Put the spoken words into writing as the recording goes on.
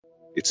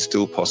it's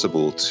still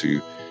possible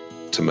to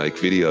make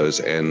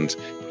videos. And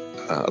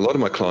a lot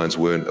of my clients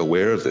weren't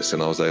aware of this,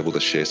 and I was able to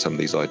share some of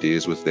these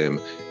ideas with them.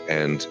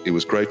 And it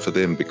was great for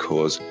them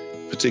because,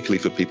 particularly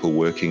for people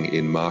working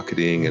in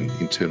marketing and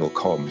internal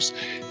comms,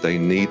 they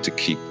need to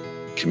keep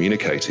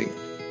communicating.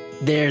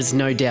 There's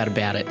no doubt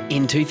about it.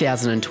 In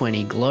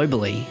 2020,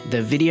 globally,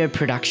 the video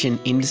production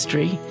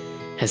industry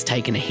has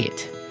taken a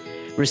hit.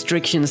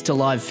 Restrictions to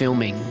live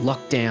filming,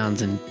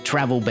 lockdowns and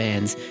travel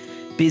bans,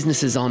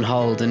 businesses on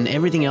hold, and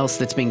everything else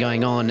that's been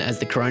going on as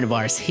the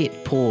coronavirus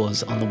hit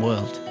pause on the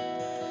world.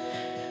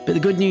 But the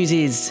good news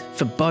is,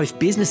 for both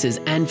businesses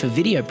and for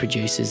video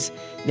producers,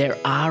 there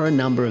are a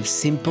number of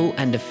simple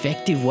and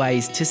effective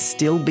ways to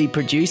still be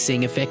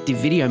producing effective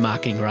video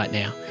marketing right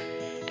now.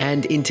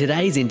 And in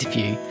today's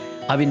interview,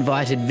 I've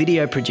invited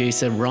video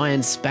producer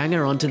Ryan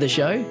Spanger onto the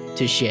show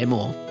to share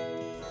more.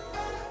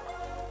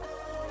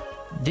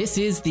 This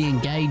is the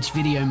Engage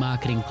Video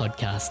Marketing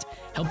Podcast,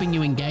 helping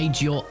you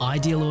engage your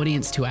ideal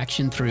audience to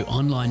action through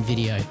online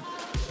video.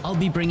 I'll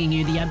be bringing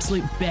you the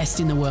absolute best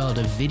in the world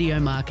of video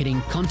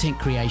marketing, content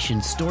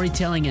creation,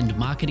 storytelling, and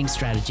marketing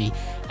strategy,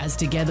 as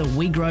together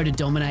we grow to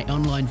dominate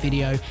online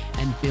video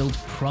and build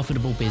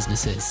profitable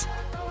businesses.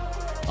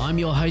 I'm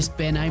your host,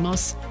 Ben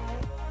Amos.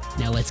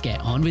 Now let's get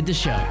on with the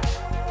show.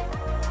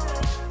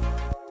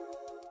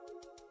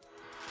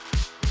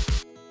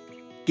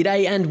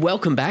 G'day and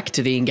welcome back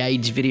to the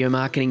Engage Video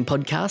Marketing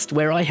Podcast,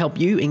 where I help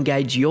you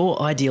engage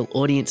your ideal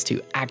audience to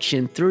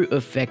action through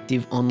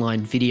effective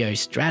online video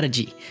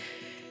strategy.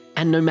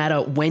 And no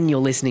matter when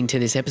you're listening to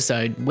this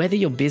episode, whether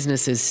your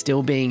business is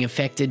still being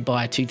affected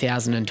by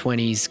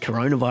 2020's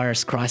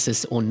coronavirus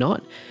crisis or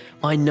not,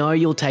 I know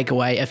you'll take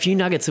away a few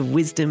nuggets of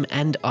wisdom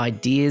and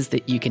ideas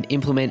that you can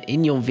implement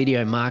in your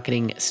video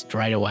marketing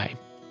straight away.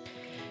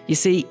 You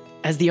see,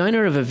 as the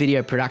owner of a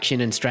video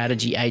production and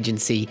strategy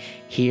agency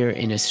here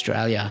in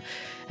Australia,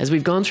 as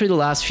we've gone through the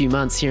last few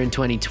months here in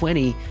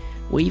 2020,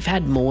 we've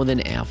had more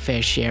than our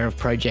fair share of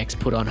projects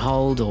put on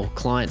hold or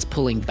clients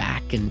pulling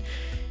back and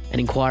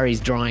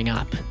inquiries drying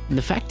up. And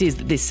the fact is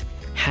that this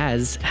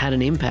has had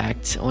an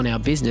impact on our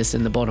business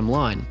and the bottom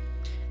line.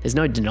 There's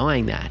no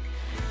denying that.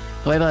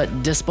 However,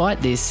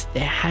 despite this,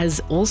 there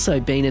has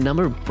also been a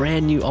number of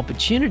brand new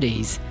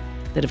opportunities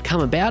that have come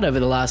about over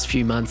the last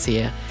few months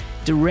here,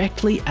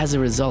 directly as a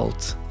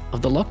result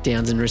of the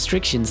lockdowns and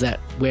restrictions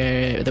that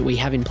we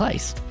have in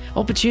place.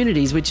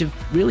 Opportunities which have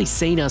really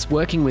seen us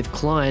working with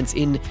clients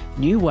in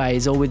new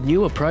ways or with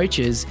new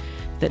approaches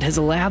that has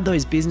allowed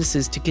those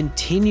businesses to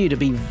continue to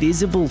be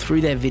visible through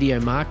their video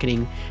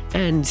marketing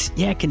and,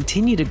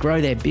 continue to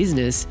grow their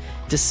business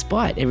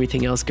despite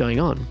everything else going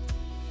on.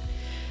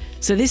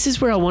 So this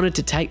is where I wanted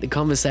to take the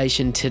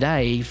conversation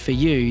today for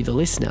you, the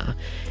listener.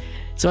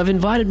 So I've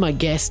invited my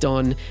guest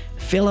on,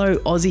 fellow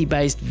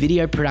Aussie-based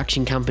video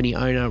production company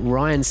owner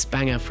Ryan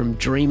Spanger from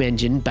Dream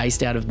Engine,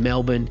 based out of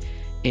Melbourne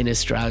in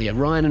Australia.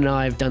 Ryan and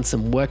I have done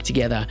some work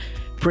together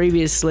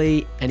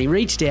previously, and he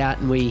reached out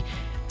and we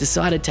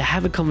decided to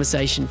have a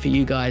conversation for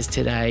you guys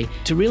today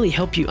to really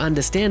help you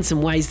understand some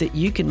ways that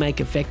you can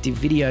make effective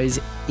videos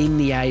in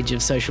the age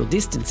of social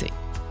distancing.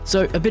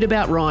 So a bit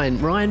about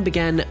Ryan. Ryan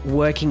began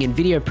working in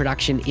video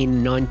production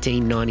in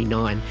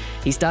 1999.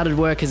 He started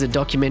work as a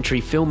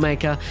documentary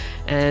filmmaker,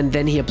 and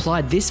then he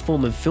applied this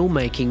form of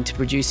filmmaking to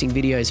producing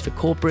videos for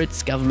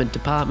corporates, government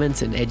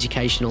departments, and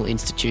educational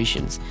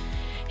institutions.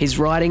 His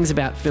writings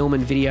about film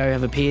and video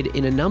have appeared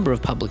in a number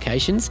of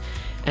publications,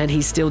 and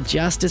he's still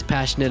just as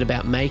passionate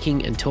about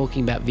making and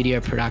talking about video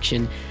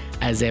production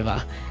as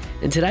ever.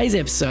 In today's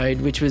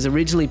episode, which was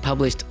originally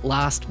published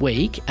last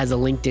week as a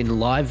LinkedIn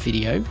live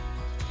video,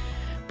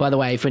 by the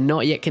way, if we're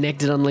not yet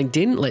connected on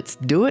LinkedIn, let's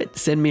do it.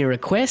 Send me a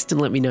request and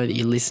let me know that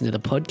you listen to the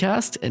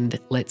podcast, and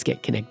let's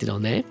get connected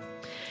on there.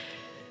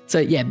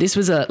 So this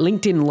was a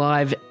LinkedIn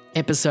live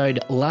episode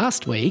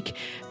last week,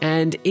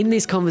 and in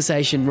this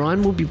conversation,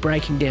 Ryan will be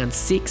breaking down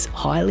 6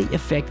 highly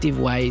effective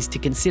ways to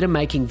consider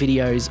making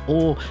videos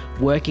or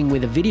working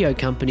with a video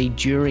company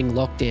during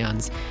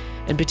lockdowns,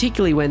 and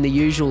particularly when the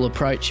usual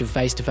approach of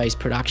face-to-face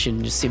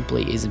production just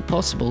simply isn't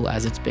possible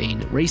as it's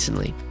been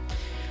recently.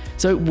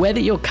 So whether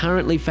you're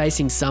currently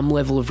facing some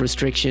level of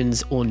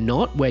restrictions or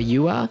not where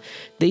you are,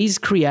 these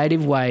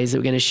creative ways that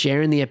we're going to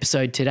share in the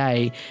episode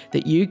today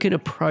that you can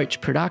approach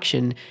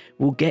production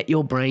will get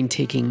your brain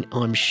ticking,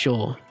 I'm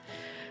sure.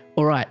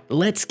 All right,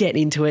 let's get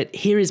into it.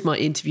 Here is my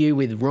interview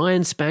with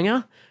Ryan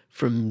Spanger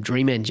from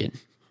Dream Engine.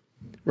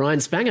 Ryan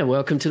Spanger,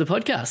 welcome to the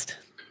podcast.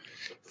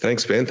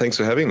 Thanks, Ben. Thanks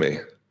for having me.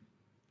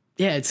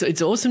 Yeah,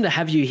 it's awesome to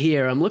have you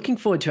here. I'm looking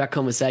forward to our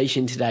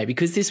conversation today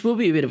because this will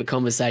be a bit of a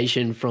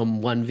conversation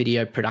from one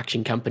video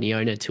production company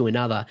owner to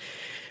another.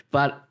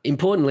 But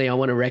importantly, I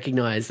want to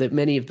recognize that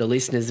many of the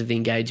listeners of the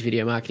Engage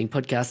Video Marketing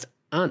Podcast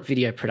aren't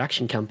video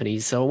production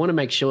companies. So I want to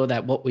make sure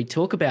that what we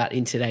talk about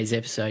in today's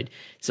episode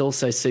is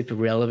also super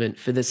relevant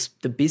for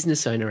the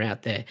business owner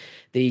out there,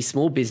 the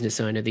small business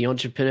owner, the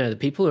entrepreneur, the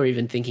people who are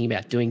even thinking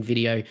about doing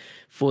video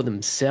for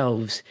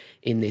themselves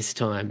in this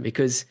time.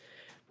 Because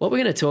What we're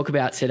going to talk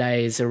about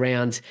today is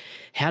around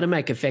how to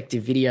make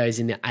effective videos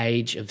in the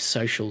age of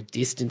social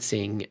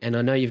distancing. And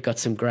I know you've got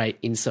some great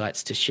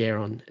insights to share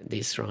on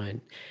this,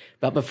 Ryan.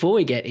 But before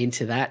we get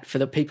into that, for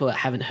the people that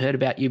haven't heard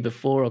about you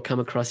before or come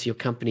across your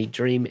company,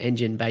 Dream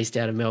Engine, based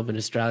out of Melbourne,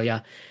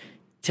 Australia,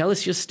 tell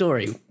us your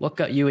story. What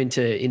got you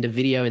into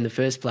video in the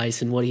first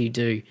place, and what do you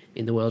do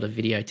in the world of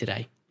video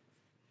today?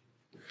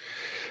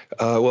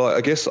 Well,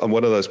 I guess I'm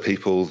one of those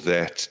people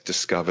that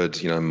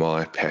discovered,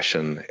 my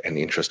passion and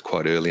interest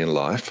quite early in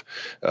life,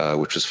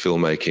 which was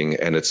filmmaking.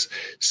 And it's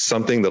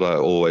something that I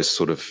always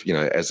sort of,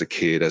 as a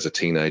kid, as a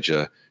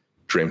teenager,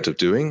 dreamt of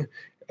doing.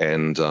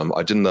 And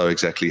I didn't know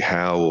exactly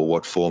how or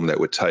what form that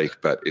would take,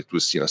 but it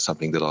was,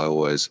 something that I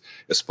always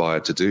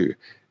aspired to do.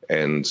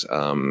 And,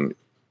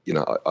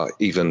 I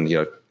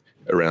even,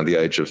 around the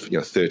age of,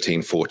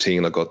 13,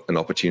 14, I got an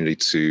opportunity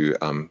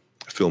to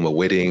film a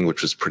wedding,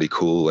 which was pretty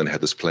cool, and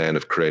had this plan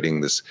of creating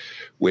this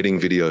wedding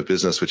video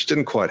business, which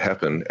didn't quite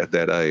happen at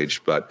that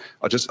age. But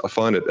I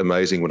find it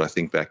amazing when I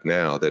think back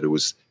now that it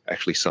was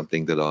actually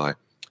something that I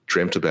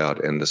dreamt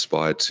about and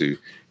aspired to,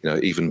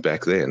 even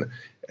back then.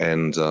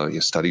 And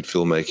studied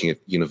filmmaking at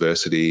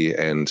university,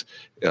 and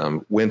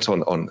went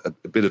on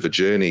a bit of a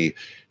journey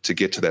to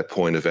get to that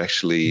point of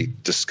actually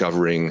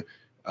discovering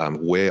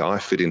where I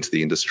fit into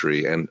the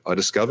industry. And I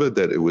discovered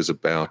that it was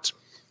about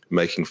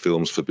making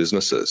films for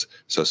businesses.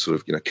 So sort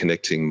of,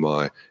 connecting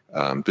my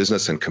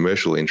business and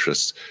commercial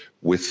interests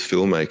with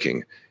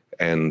filmmaking,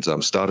 and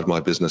started my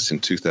business in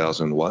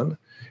 2001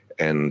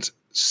 and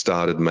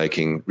started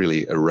making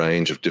really a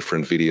range of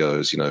different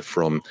videos,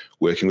 from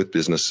working with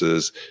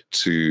businesses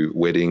to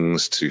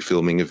weddings to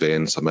filming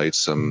events. I made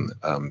some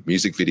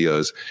music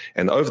videos,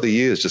 and over the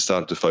years just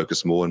started to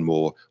focus more and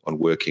more on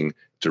working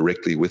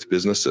directly with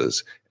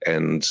businesses,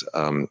 and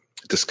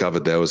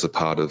discovered that was a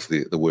part of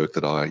the work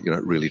that I,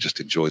 really just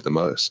enjoyed the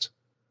most.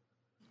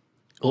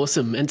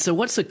 Awesome. And so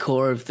what's the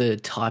core of the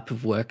type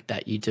of work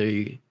that you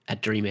do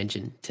at Dream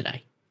Engine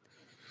today?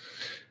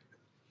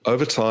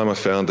 Over time, I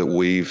found that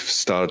we've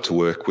started to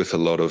work with a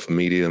lot of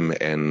medium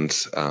and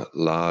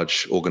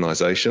large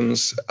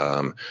organizations,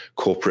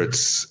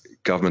 corporates,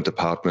 government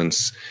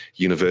departments,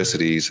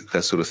 universities,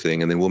 that sort of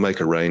thing. And then we'll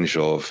make a range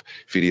of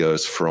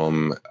videos,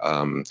 from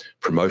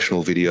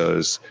promotional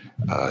videos,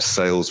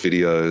 sales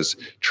videos,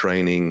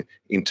 training,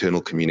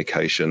 internal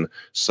communication.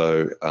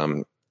 So,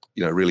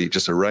 really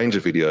just a range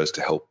of videos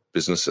to help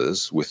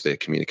businesses with their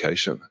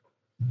communication.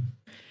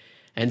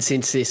 And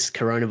since this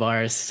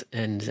coronavirus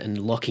and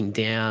locking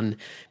down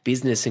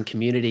business and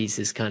communities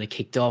has kind of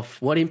kicked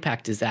off, what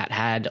impact has that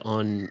had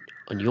on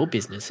your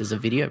business as a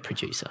video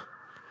producer?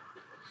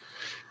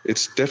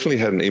 It's definitely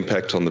had an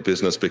impact on the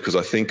business, because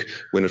I think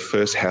when it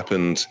first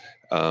happened,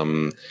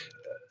 a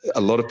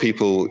lot of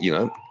people,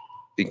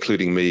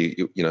 including me,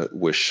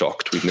 were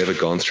shocked. We'd never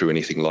gone through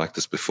anything like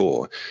this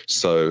before.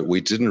 So we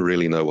didn't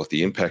really know what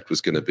the impact was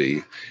going to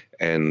be.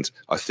 And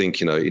I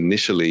think,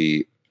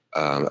 initially,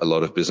 a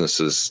lot of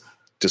businesses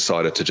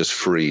decided to just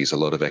freeze a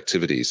lot of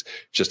activities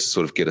just to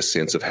sort of get a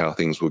sense of how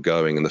things were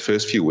going. In the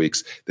first few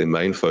weeks, their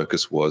main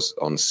focus was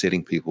on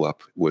setting people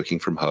up, working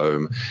from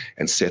home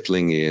and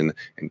settling in,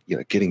 and,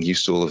 getting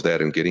used to all of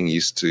that, and getting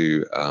used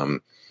to,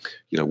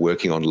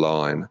 working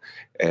online.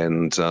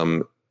 And,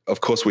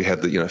 of course, we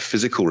had the,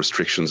 physical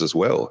restrictions as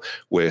well,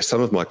 where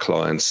some of my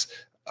clients,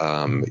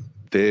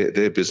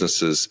 their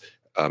businesses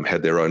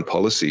had their own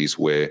policies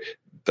where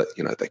that,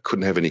 they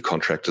couldn't have any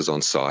contractors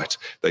on site.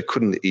 They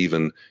couldn't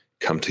even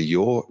come to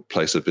your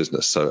place of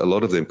business. So a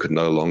lot of them could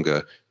no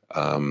longer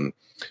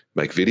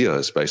make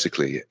videos,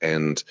 basically.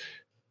 And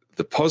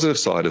the positive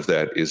side of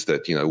that is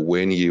that,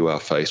 when you are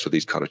faced with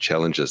these kind of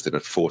challenges, then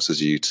it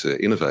forces you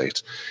to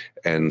innovate.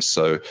 And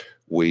so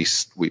we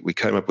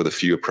came up with a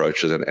few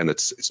approaches, and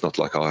it's not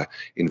like I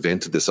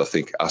invented this. I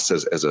think us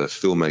as a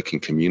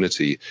filmmaking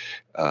community,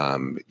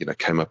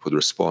 came up with a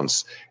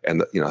response.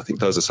 And, I think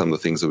those are some of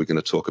the things that we're going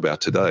to talk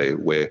about today,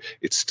 where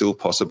it's still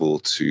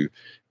possible to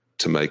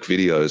make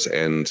videos.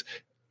 And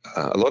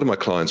a lot of my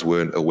clients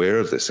weren't aware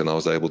of this, and I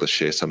was able to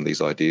share some of these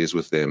ideas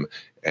with them.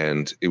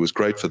 And it was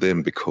great for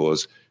them,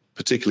 because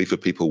particularly for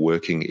people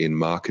working in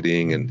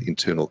marketing and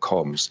internal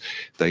comms,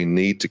 they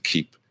need to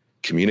keep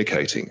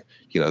communicating.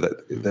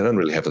 That they don't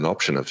really have an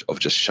option of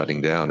just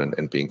shutting down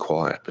and being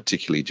quiet,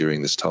 particularly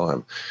during this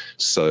time.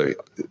 So,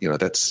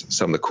 that's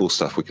some of the cool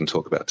stuff we can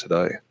talk about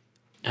today.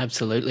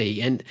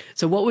 Absolutely. And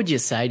so what would you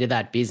say to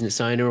that business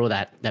owner or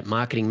that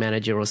marketing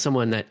manager or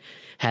someone that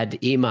had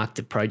earmarked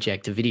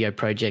a video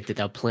project that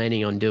they were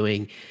planning on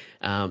doing,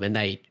 and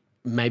they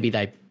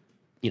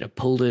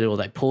pulled it or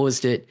they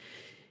paused it?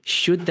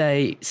 Should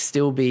they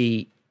still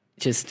be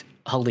just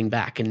holding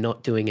back and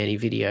not doing any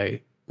video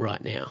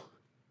right now?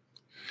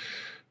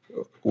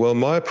 Well,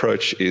 my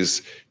approach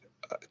is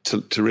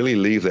to really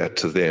leave that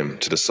to them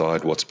to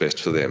decide what's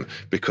best for them,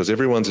 because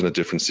everyone's in a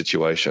different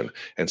situation.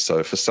 And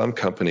so for some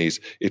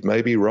companies, it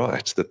may be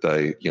right that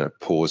they,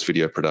 pause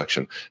video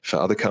production. For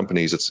other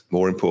companies, it's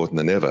more important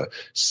than ever.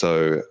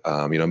 So,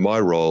 my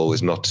role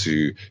is not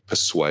to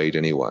persuade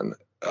anyone,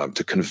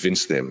 to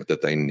convince them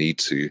that they need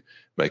to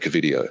make a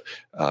video.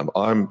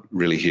 I'm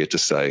really here to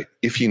say,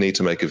 if you need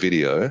to make a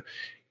video,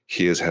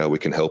 here's how we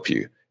can help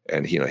you.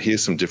 And,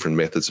 here's some different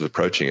methods of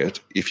approaching it.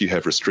 If you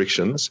have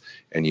restrictions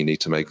and you need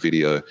to make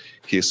video,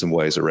 here's some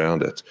ways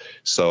around it.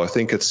 So I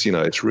think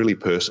it's really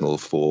personal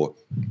for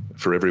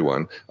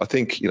everyone. I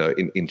think,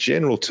 in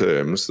general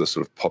terms, the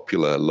sort of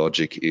popular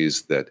logic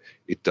is that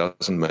it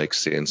doesn't make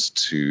sense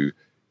to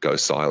go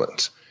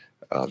silent.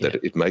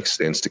 That it makes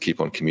sense to keep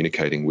on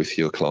communicating with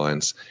your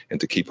clients and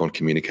to keep on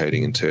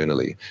communicating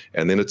internally.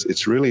 And then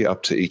it's really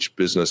up to each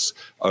business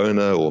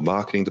owner or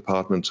marketing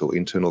department or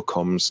internal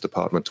comms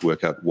department to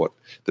work out what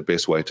the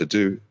best way to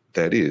do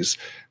that is.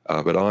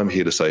 But I'm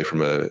here to say,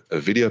 from a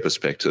video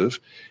perspective,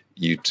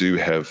 you do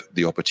have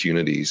the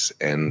opportunities,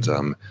 and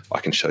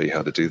I can show you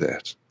how to do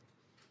that.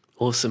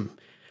 Awesome.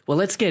 Well,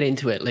 let's get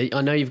into it.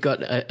 I know you've got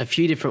a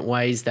few different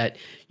ways that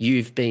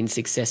you've been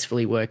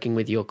successfully working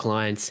with your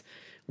clients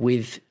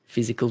with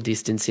physical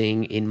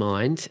distancing in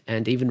mind,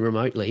 and even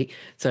remotely.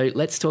 So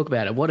let's talk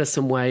about it. What are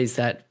some ways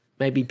that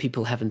maybe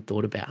people haven't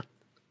thought about?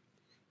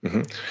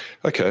 Mm-hmm.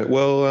 Okay.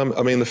 Well,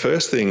 the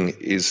first thing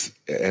is,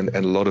 and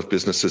a lot of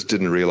businesses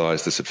didn't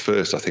realize this at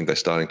first, I think they're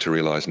starting to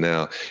realize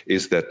now,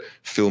 is that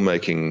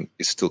filmmaking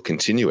is still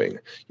continuing.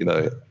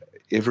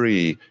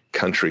 Every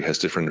country has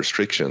different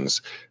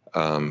restrictions,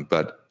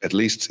 but at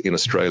least in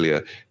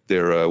Australia,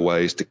 there are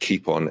ways to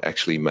keep on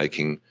actually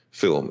making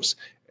films.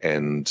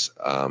 And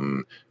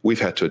we've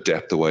had to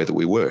adapt the way that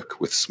we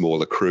work with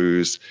smaller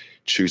crews,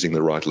 choosing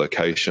the right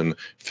location,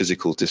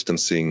 physical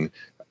distancing,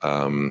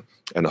 and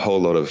a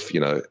whole lot of,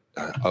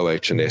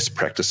 OH&S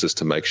practices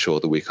to make sure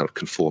that we're kind of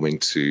conforming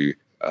to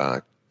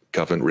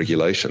government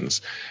regulations.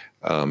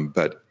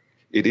 But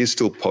it is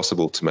still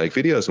possible to make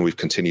videos, and we've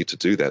continued to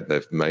do that.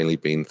 They've mainly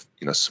been,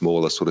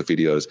 smaller sort of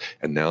videos,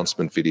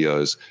 announcement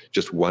videos,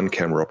 just one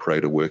camera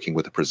operator working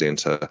with a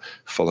presenter,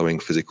 following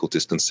physical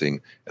distancing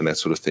and that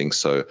sort of thing.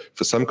 So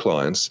for some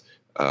clients,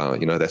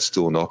 that's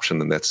still an option,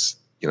 and that's,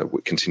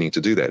 we're continuing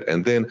to do that.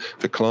 And then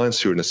for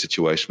clients who are in a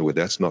situation where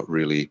that's not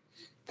really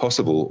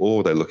possible,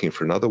 or they're looking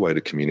for another way to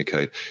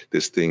communicate,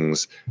 there's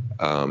things,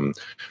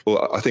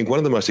 I think one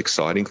of the most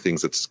exciting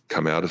things that's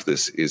come out of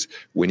this is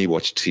when you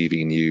watch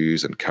TV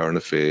news and current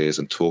affairs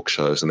and talk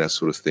shows and that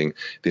sort of thing,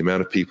 the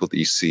amount of people that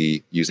you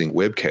see using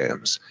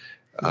webcams.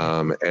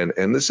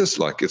 And this is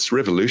it's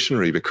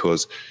revolutionary,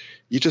 because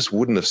you just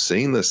wouldn't have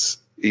seen this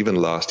even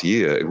last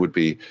year. It would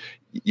be,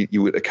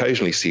 you would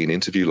occasionally see an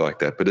interview like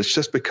that, but it's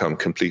just become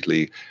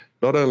completely,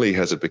 not only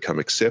has it become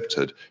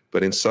accepted,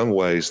 but in some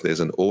ways there's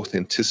an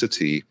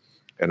authenticity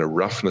and a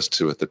roughness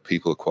to it that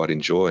people are quite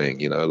enjoying.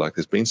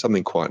 There's been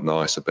something quite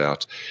nice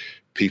about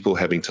people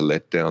having to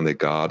let down their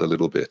guard a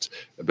little bit,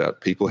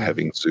 about people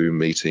having Zoom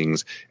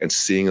meetings and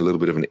seeing a little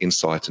bit of an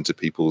insight into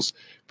people's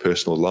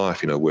personal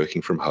life,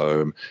 working from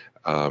home.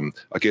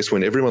 I guess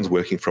when everyone's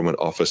working from an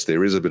office,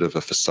 there is a bit of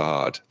a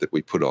facade that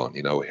we put on.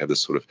 We have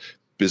this sort of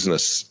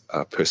business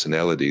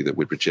personality that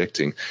we're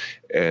projecting.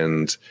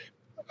 And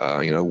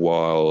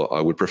while I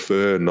would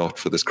prefer not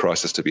for this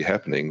crisis to be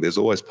happening, there's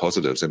always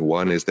positives. And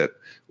one is that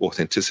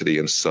authenticity.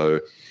 And so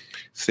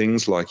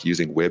things like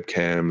using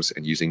webcams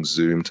and using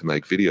Zoom to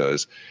make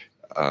videos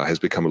has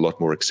become a lot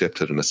more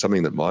accepted. And it's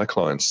something that my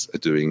clients are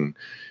doing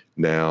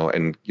now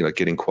and,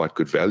 getting quite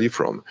good value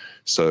from.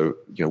 So,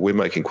 we're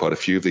making quite a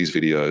few of these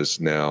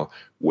videos now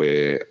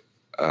where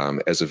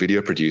as a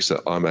video producer,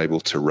 I'm able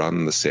to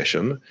run the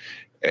session,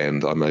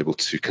 and I'm able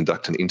to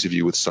conduct an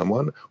interview with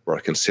someone, or I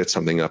can set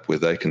something up where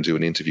they can do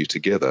an interview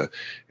together.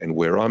 And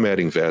where I'm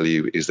adding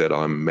value is that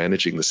I'm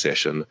managing the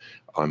session.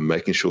 I'm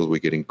making sure that we're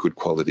getting good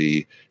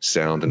quality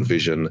sound and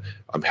vision.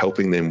 I'm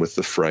helping them with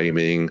the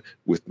framing,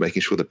 with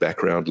making sure the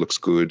background looks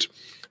good.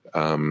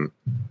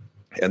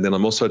 And then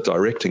I'm also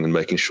directing and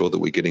making sure that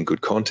we're getting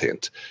good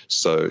content.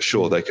 So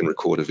sure, they can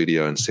record a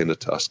video and send it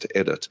to us to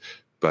edit,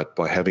 but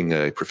by having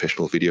a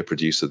professional video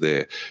producer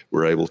there,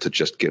 we're able to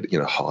just get,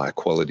 higher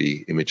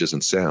quality images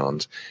and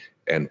sound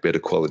and better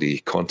quality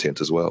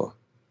content as well.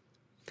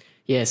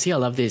 Yeah, see, I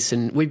love this.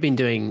 And we've been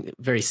doing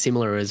very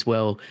similar as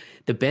well.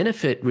 The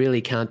benefit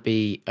really can't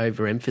be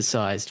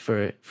overemphasized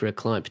for a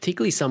client,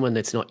 particularly someone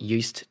that's not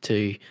used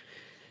to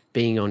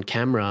being on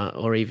camera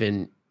or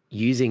even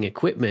using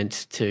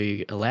equipment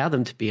to allow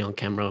them to be on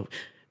camera.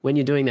 When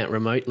you're doing that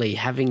remotely,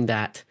 having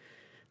that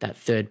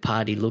third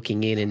party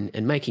looking in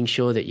and making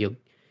sure that you're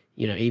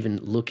even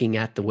looking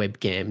at the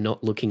webcam,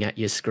 not looking at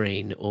your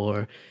screen,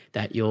 or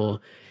that your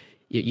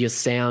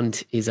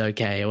sound is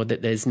okay, or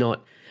that there's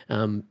not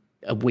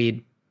a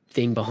weird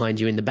thing behind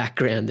you in the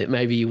background that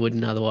maybe you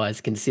wouldn't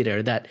otherwise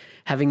consider. That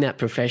having that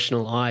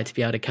professional eye to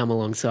be able to come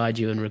alongside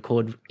you and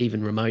record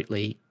even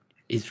remotely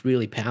is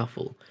really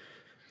powerful.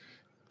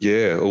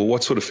 Yeah. Well,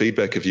 what sort of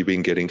feedback have you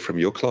been getting from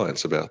your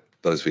clients about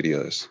those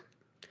videos?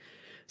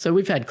 So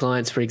we've had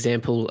clients, for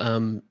example,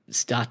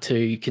 start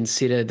to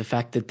consider the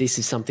fact that this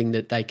is something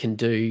that they can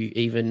do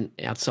even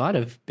outside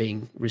of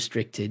being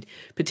restricted,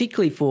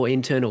 particularly for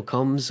internal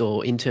comms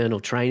or internal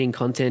training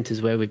content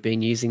is where we've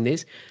been using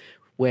this,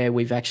 where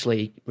we've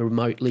actually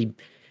remotely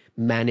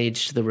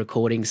managed the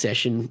recording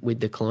session with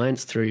the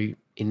clients through,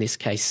 in this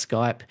case,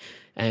 Skype,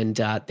 And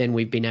then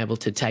we've been able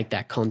to take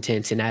that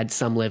content and add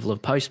some level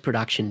of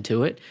post-production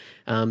to it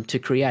to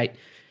create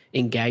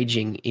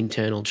engaging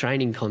internal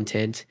training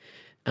content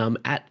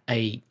at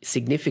a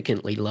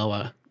significantly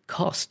lower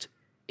cost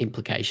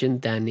implication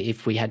than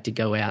if we had to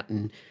go out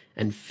and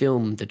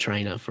film the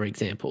trainer, for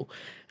example.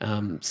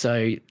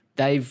 So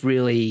they've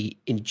really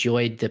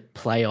enjoyed the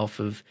playoff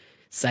of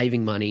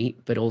saving money,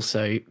 but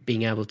also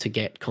being able to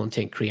get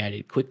content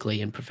created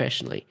quickly and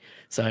professionally.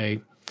 So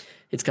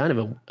it's kind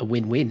of a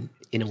win-win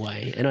in a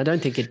way. And I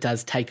don't think it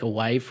does take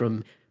away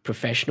from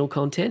professional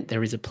content.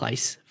 There is a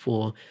place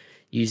for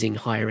using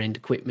higher end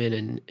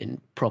equipment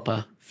and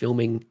proper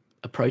filming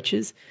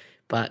approaches,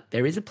 but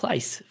there is a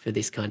place for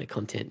this kind of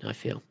content, I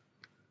feel.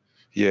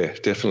 Yeah,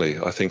 definitely.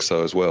 I think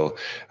so as well.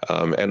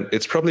 And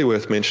it's probably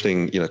worth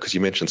mentioning, because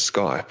you mentioned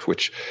Skype,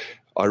 which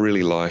I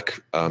really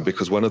like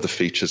because one of the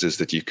features is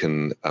that you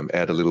can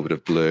add a little bit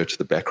of blur to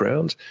the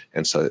background.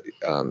 And so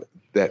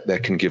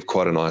that can give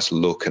quite a nice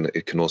look, and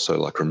it can also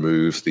like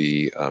remove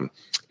the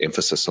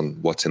emphasis on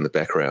what's in the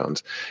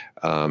background.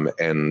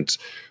 And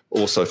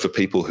also for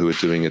people who are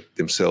doing it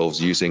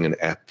themselves using an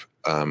app,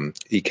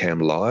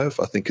 Ecamm Live,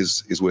 I think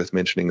is worth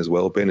mentioning as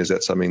well. Ben, is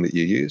that something that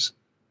you use?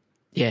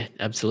 Yeah,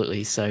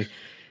 absolutely. So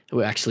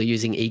we're actually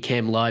using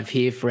Ecamm Live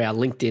here for our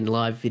LinkedIn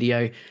Live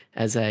video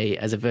as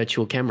a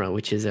virtual camera,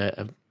 which is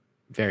a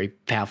very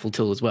powerful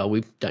tool as well.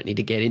 We don't need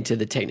to get into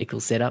the technical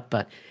setup,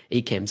 but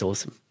Ecamm's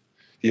awesome.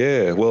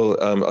 Yeah,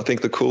 well, I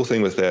think the cool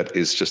thing with that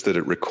is just that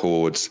it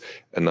records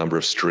a number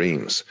of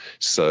streams.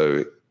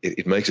 So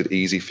it makes it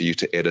easy for you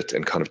to edit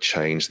and kind of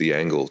change the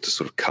angle to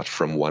sort of cut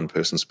from one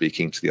person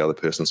speaking to the other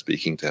person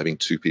speaking to having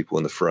two people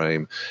in the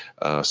frame.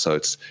 So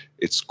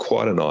it's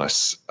quite a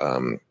nice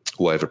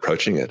way of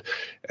approaching it.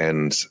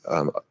 And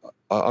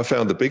I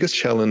found the biggest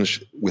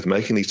challenge with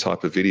making these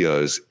type of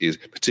videos is,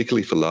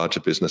 particularly for larger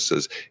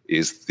businesses,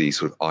 is the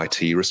sort of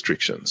IT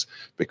restrictions,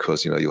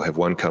 because you'll have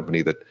one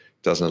company that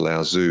doesn't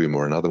allow Zoom,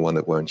 or another one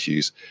that won't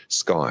use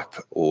Skype,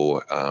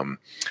 or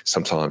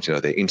sometimes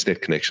their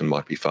internet connection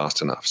might be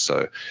fast enough.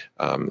 So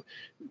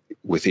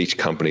with each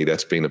company,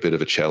 that's been a bit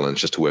of a challenge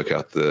just to work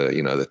out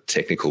the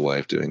technical way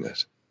of doing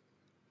it.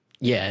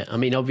 Yeah, I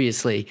mean,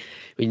 obviously,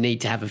 we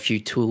need to have a few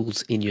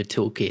tools in your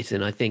toolkit,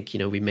 and I think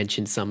we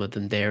mentioned some of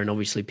them there, and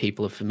obviously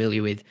people are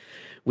familiar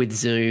with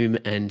Zoom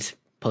and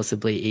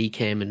possibly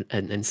Ecamm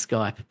and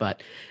Skype,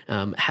 but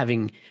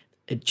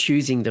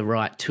choosing the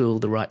right tool,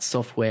 the right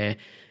software,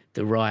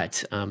 the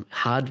right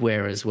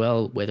hardware as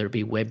well, whether it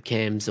be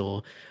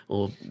webcams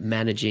or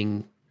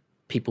managing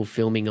people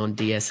filming on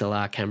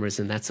DSLR cameras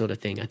and that sort of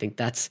thing. I think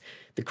that's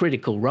the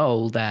critical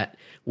role that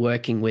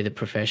working with a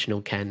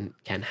professional can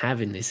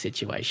have in this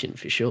situation,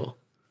 for sure.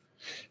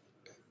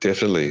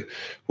 Definitely.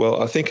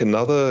 Well, I think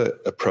another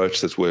approach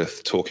that's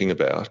worth talking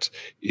about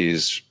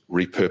is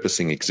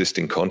repurposing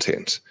existing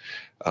content,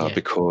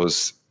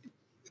 because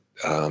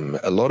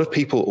a lot of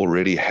people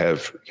already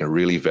have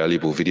really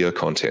valuable video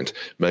content.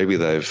 Maybe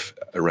they've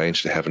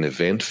arranged to have an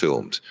event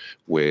filmed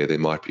where there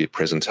might be a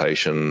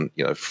presentation,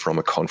 from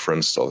a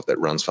conference that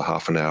runs for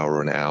half an hour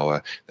or an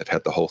hour. They've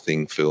had the whole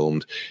thing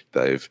filmed.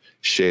 They've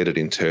shared it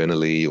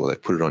internally, or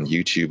they've put it on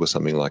YouTube or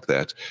something like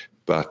that.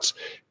 But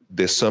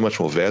there's so much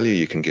more value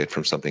you can get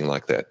from something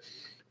like that,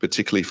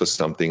 particularly for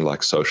something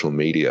like social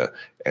media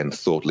and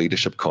thought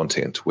leadership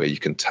content, where you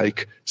can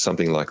take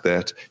something like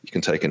that, you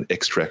can take an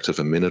extract of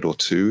a minute or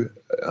two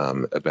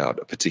about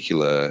a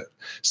particular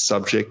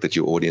subject that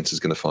your audience is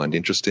going to find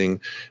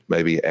interesting,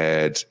 maybe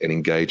add an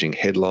engaging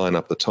headline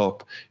up the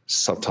top,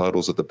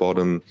 subtitles at the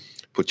bottom,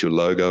 put your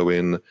logo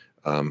in,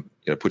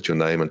 put your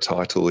name and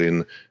title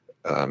in,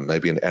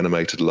 maybe an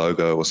animated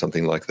logo or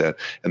something like that.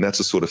 And that's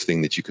the sort of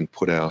thing that you can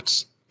put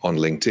out on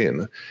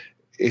LinkedIn.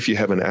 If you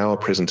have an hour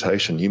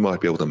presentation, you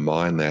might be able to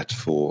mine that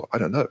for,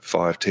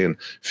 5, 10,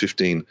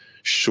 15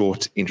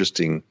 short,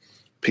 interesting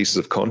pieces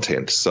of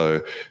content.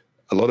 So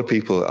a lot of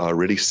people are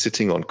already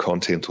sitting on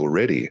content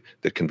already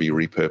that can be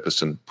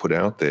repurposed and put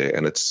out there,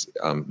 and it's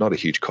not a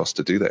huge cost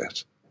to do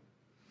that.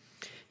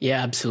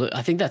 Yeah, absolutely.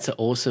 I think that's an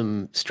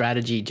awesome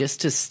strategy,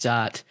 just to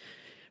start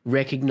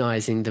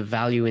recognizing the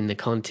value in the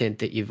content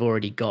that you've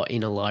already got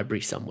in a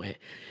library somewhere.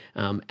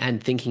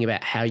 And thinking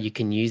about how you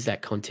can use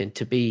that content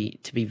to be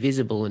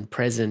visible and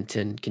present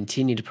and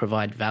continue to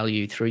provide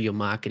value through your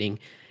marketing,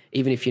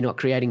 even if you're not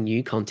creating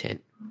new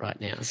content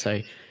right now. So,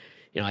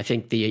 I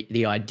think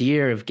the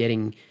idea of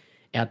getting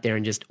out there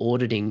and just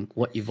auditing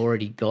what you've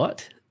already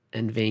got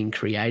and being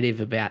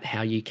creative about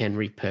how you can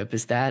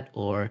repurpose that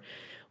or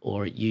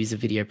use a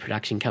video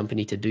production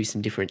company to do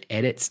some different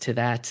edits to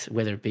that,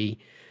 whether it be,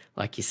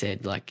 like you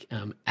said,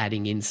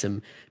 adding in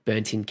some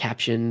burnt-in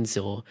captions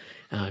or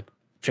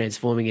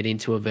transforming it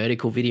into a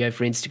vertical video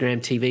for Instagram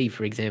TV,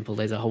 for example.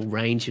 There's a whole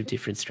range of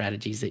different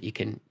strategies that you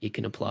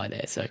can apply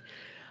there. So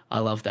I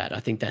love that. I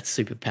think that's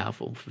super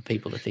powerful for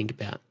people to think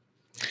about.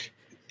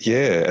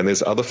 Yeah, and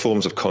there's other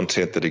forms of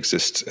content that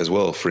exist as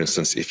well. For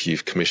instance, if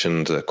you've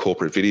commissioned a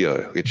corporate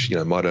video, which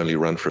might only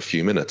run for a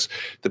few minutes,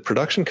 the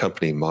production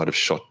company might have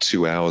shot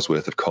 2 hours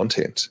worth of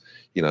content,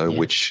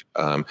 which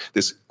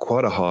there's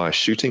quite a high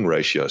shooting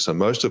ratio. So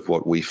most of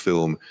what we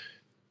film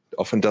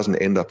often doesn't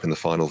end up in the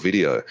final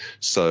video.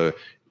 So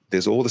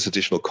there's all this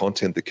additional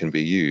content that can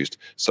be used.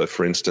 So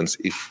for instance,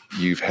 if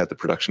you've had the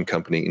production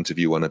company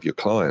interview one of your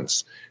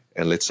clients,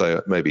 and let's say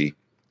maybe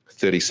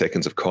 30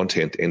 seconds of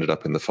content ended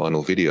up in the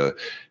final video,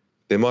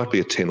 there might be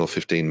a 10 or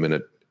 15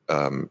 minute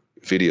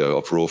video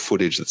of raw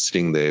footage that's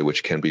sitting there,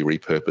 which can be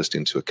repurposed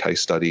into a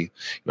case study.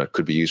 It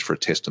could be used for a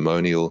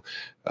testimonial.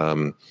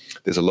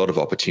 There's a lot of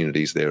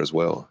opportunities there as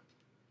well.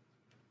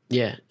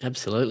 Yeah,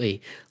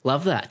 absolutely.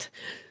 Love that.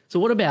 So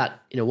what about,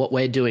 what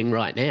we're doing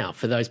right now?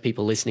 For those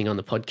people listening on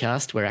the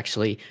podcast, we're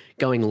actually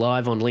going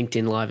live on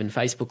LinkedIn Live and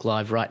Facebook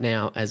Live right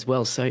now as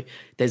well. So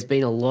there's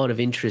been a lot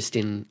of interest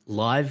in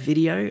live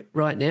video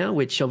right now,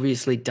 which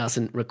obviously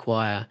doesn't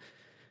require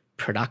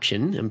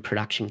production and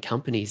production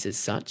companies as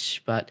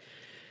such. But,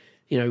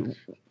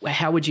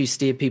 how would you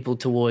steer people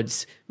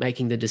towards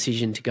making the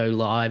decision to go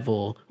live,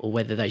 or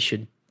whether they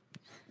should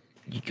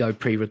go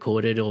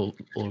pre-recorded or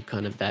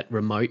kind of that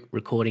remote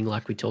recording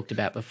like we talked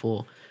about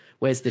before?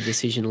 Where's the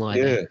decision lie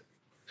there?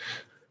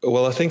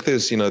 Well, I think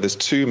there's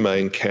two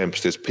main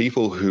camps. There's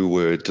people who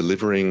were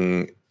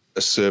delivering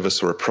a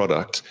service or a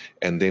product,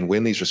 and then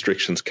when these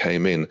restrictions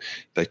came in,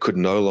 they could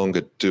no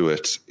longer do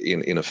it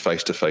in a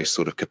face-to-face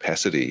sort of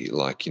capacity,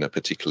 like,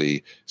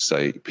 particularly,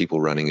 say,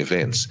 people running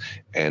events.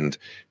 And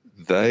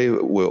they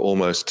were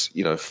almost,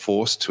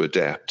 forced to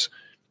adapt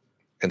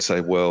and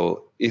say,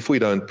 well, if we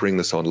don't bring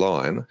this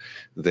online,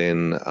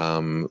 then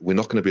we're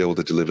not going to be able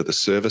to deliver the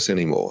service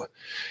anymore.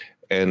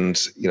 And,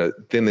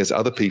 then there's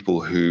other people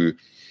who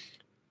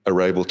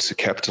are able to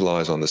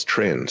capitalize on this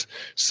trend.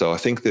 So I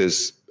think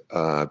there's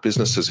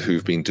businesses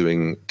who've been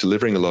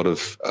delivering a lot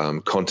of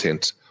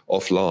content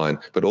offline,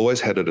 but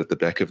always had it at the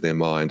back of their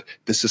mind,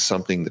 this is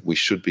something that we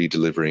should be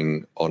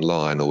delivering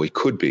online, or we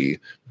could be,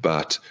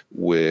 but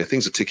where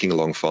things are ticking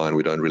along fine,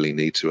 we don't really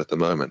need to at the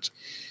moment.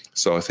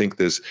 So I think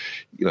there's,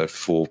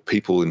 for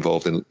people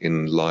involved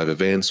in live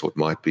events, or it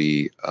might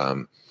be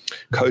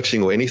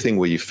coaching or anything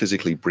where you're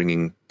physically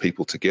bringing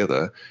people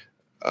together,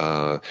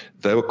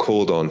 they were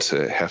called on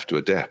to have to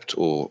adapt,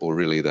 or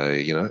really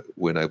they,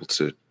 weren't able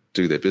to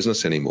do their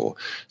business anymore.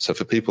 So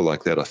for people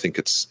like that, I think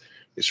it's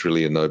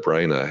really a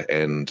no-brainer,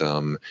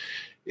 and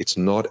it's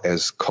not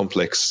as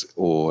complex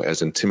or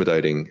as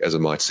intimidating as it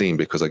might seem,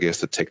 because I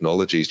guess the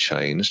technology's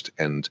changed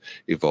and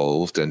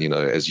evolved, and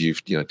as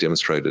you've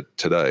demonstrated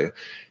today,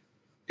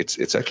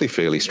 it's actually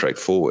fairly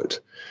straightforward,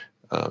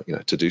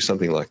 to do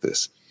something like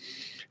this.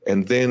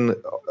 And then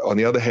on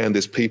the other hand,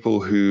 there's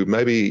people who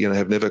maybe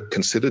have never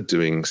considered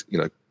doing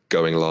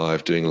going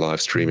live, doing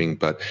live streaming,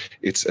 but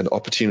it's an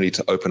opportunity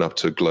to open up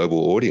to a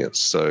global audience.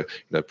 So,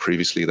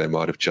 previously they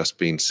might have just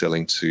been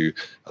selling to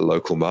a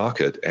local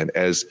market, and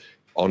as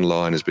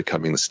online is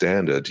becoming the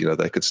standard,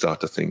 they could start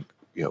to think,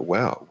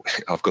 wow,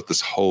 I've got this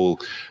whole,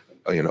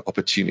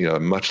 opportunity, a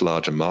much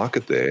larger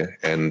market there,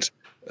 and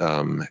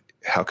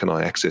how can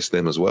I access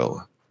them as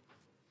well?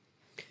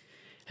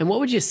 And what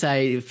would you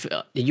say,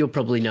 you're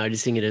probably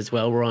noticing it as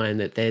well, Ryan,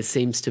 that there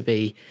seems to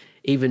be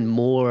even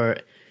more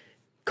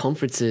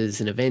conferences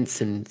and events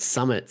and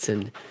summits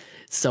and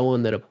so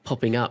on that are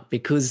popping up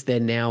because they're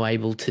now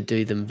able to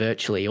do them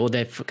virtually, or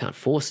they're kind of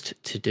forced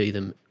to do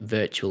them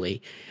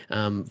virtually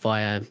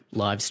via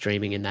live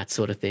streaming and that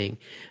sort of thing.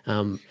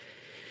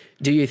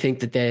 Do you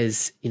think that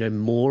there's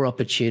more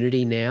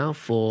opportunity now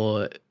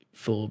for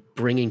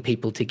bringing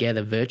people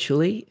together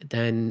virtually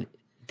than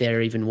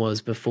there even was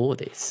before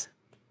this?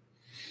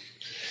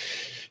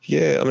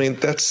 Yeah, I mean,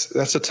 that's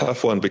a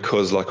tough one,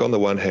 because like on the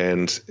one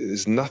hand,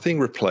 there's nothing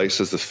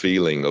replaces the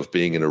feeling of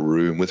being in a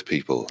room with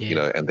people,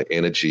 and the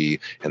energy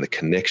and the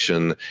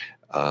connection.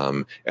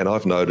 And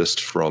I've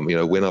noticed from,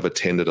 when I've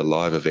attended a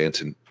live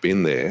event and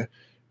been there,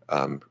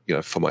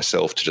 for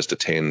myself to just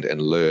attend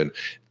and learn,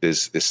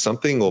 there's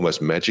something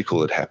almost magical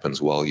that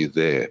happens while you're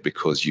there,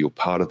 because you're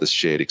part of this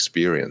shared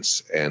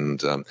experience.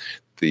 And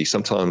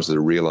sometimes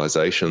the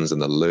realizations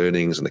and the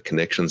learnings and the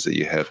connections that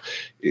you have,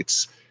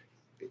 it's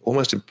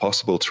almost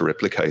impossible to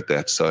replicate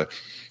that. So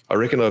I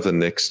reckon over the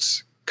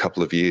next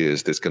couple of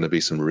years, there's going to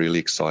be some really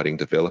exciting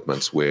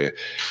developments where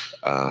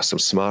some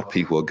smart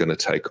people are going to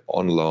take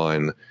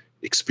online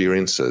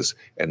experiences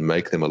and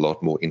make them a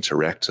lot more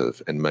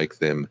interactive and make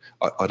them,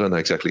 I don't know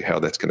exactly how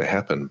that's going to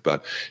happen,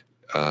 but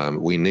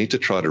we need to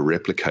try to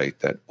replicate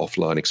that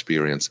offline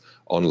experience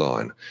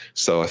online.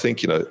 So I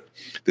think,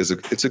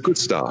 it's a good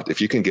start. If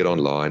you can get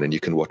online and you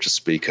can watch a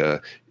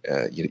speaker,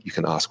 you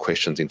can ask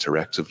questions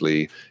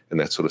interactively and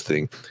that sort of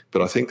thing.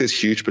 But I think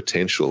there's huge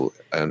potential,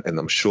 and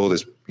I'm sure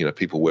there's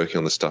people working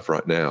on this stuff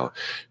right now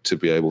to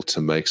be able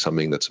to make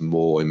something that's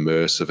more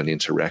immersive and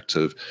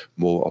interactive,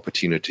 more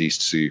opportunities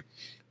to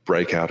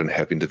break out and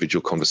have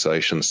individual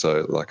conversations.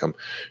 So I'm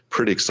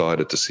pretty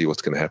excited to see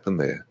what's going to happen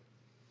there.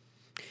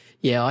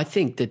 Yeah, I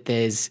think that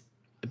there's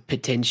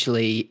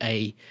potentially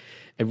a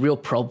real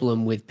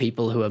problem with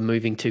people who are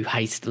moving too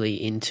hastily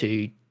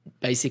into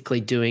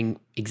basically doing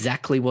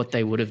exactly what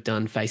they would have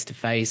done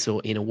face-to-face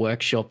or in a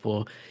workshop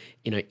or,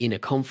 in a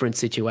conference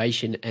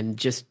situation, and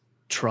just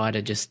try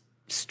to just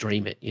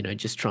stream it,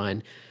 just try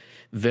and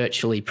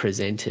virtually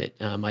present it.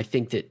 I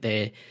think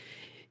that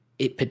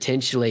it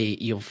potentially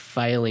you're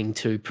failing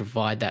to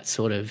provide that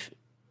sort of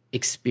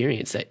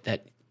experience,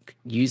 that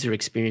user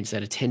experience,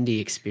 that attendee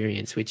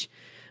experience, which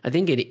I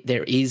think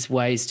there is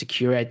ways to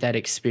curate that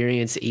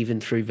experience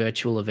even through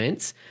virtual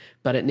events,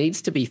 but it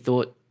needs to be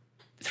thought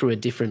through a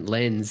different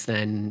lens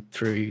than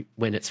through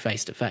when it's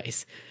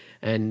face-to-face.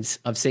 And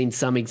I've seen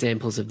some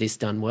examples of this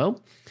done well,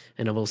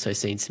 and I've also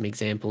seen some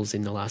examples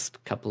in the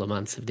last couple of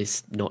months of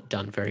this not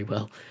done very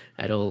well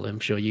at all. I'm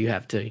sure you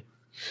have too.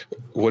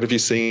 What have you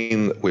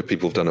seen where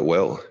people have done it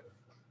well?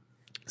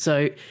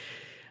 So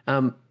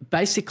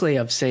basically,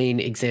 I've seen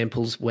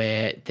examples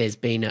where there's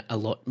been a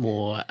lot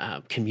more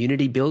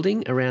community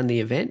building around the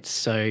event.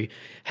 So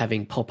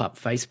having pop-up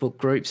Facebook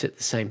groups at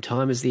the same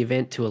time as the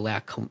event to allow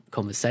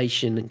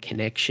conversation and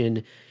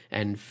connection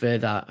and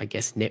further, I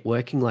guess,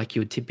 networking like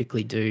you would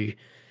typically do,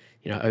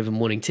 over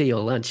morning tea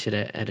or lunch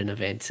at an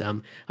event.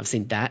 I've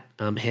seen that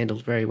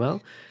handled very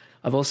well.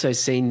 I've also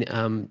seen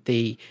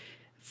the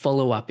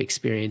follow-up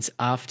experience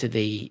after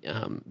the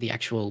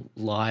actual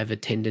live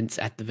attendance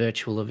at the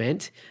virtual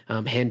event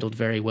handled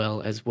very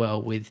well as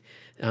well, with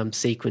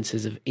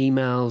sequences of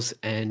emails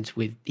and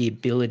with the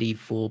ability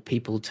for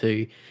people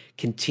to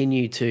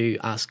continue to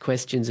ask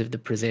questions of the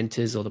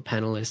presenters or the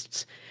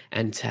panelists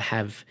and to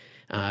have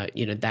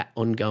that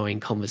ongoing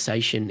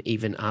conversation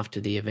even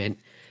after the event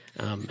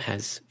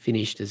has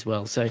finished as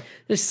well. So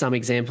there's some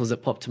examples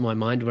that pop to my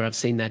mind where I've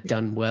seen that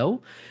done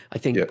well. I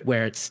think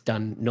where it's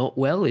done not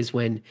well is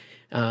when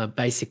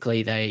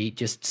basically they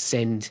just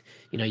send,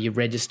 you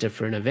register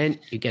for an event,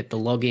 you get the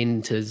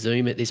login to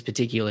Zoom at this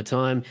particular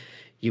time,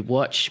 you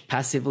watch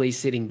passively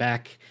sitting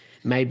back,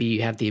 maybe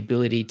you have the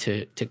ability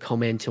to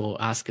comment or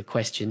ask a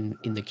question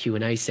in the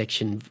Q&A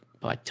section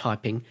by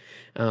typing,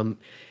 and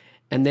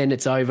then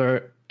it's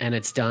over and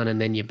it's done,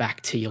 and then you're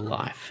back to your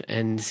life.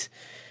 And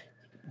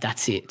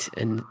that's it.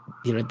 And,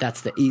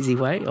 that's the easy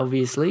way,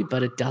 obviously,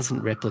 but it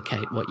doesn't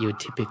replicate what you would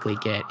typically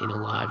get in a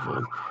live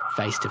or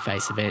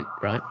face-to-face event,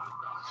 right?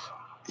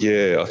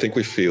 Yeah, I think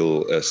we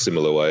feel a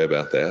similar way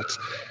about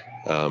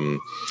that.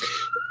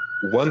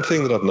 One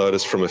thing that I've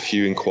noticed from a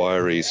few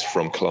inquiries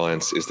from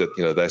clients is that,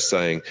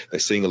 they're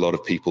seeing a lot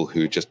of people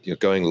who just,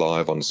 going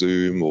live on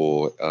Zoom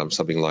or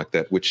something like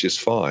that, which is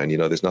fine.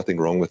 There's nothing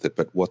wrong with it.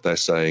 But what they're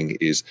saying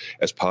is,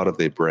 as part of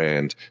their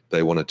brand,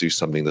 they want to do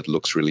something that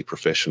looks really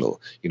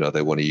professional.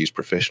 They want to use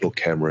professional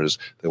cameras.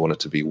 They want it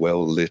to be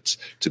well lit,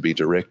 to be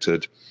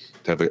directed,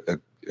 to have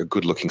a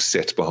good looking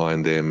set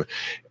behind them.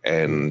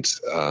 And,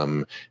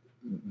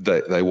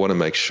 they want to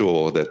make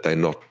sure that they're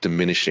not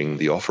diminishing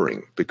the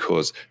offering,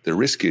 because the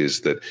risk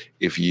is that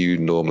if you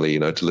normally,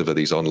 deliver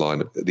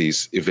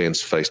these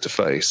events face to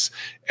face,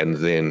 and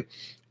then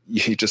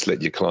you just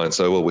let your clients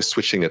say, well, we're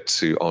switching it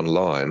to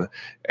online,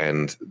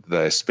 and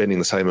they're spending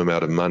the same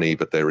amount of money,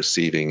 but they're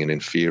receiving an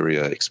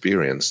inferior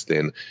experience,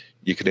 then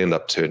you could end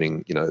up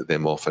turning,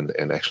 them off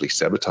and actually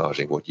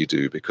sabotaging what you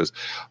do. Because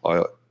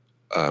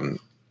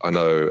I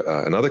know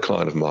another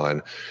client of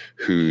mine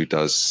who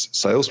does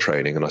sales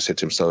training, and I said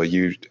to him, so are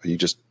you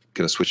just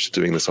going to switch to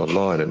doing this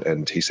online?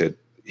 And he said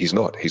he's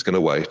not. He's going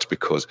to wait,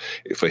 because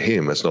for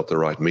him, it's not the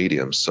right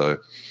medium. So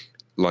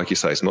like you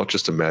say, it's not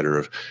just a matter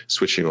of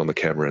switching on the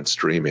camera and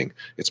streaming.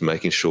 It's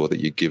making sure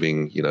that you're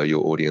giving,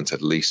 your audience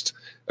at least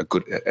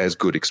as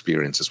good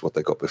experience as what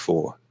they got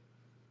before.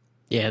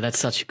 Yeah, that's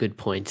such a good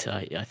point.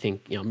 I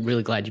think I'm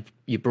really glad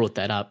you brought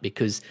that up,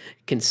 because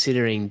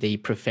considering the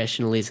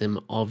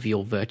professionalism of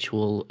your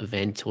virtual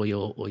event or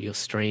your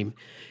stream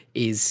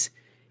is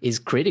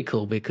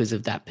critical because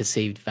of that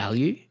perceived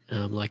value,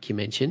 like you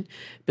mentioned,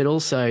 but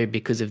also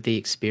because of the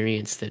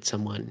experience that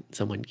someone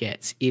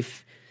gets.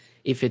 If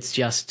it's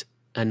just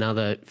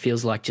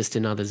feels like just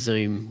another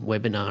Zoom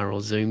webinar or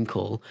Zoom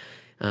call,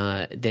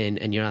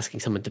 and you're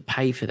asking someone to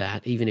pay for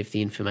that, even if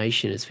the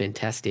information is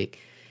fantastic,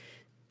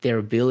 their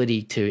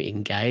ability to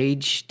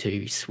engage,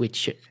 to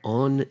switch it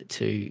on,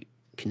 to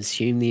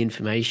consume the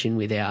information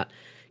without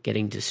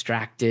getting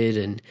distracted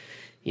and,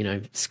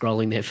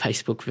 scrolling their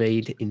Facebook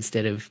feed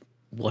instead of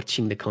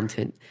watching the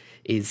content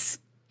is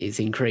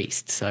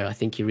increased. So I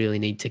think you really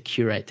need to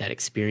curate that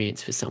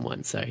experience for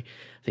someone. So I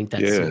think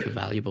that's super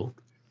valuable.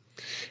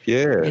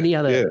 Yeah. Any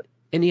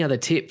other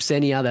tips,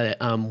 any other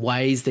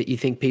ways that you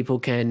think people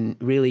can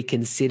really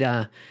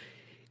consider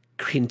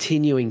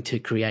continuing to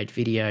create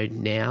video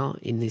now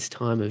in this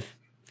time of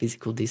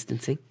physical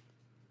distancing?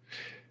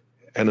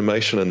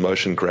 Animation and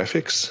motion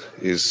graphics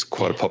is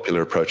quite a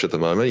popular approach at the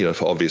moment,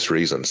 for obvious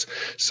reasons.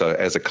 So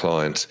as a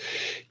client,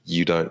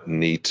 you don't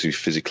need to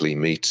physically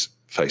meet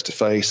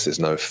face-to-face. There's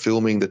no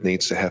filming that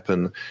needs to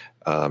happen.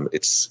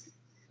 It's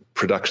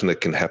production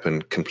that can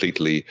happen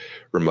completely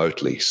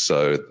remotely.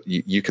 So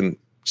you can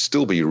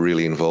still be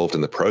really involved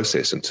in the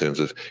process in terms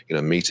of,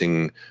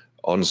 meeting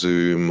on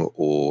Zoom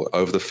or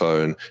over the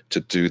phone to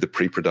do the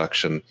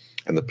pre-production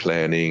and the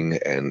planning,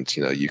 and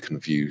you can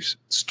view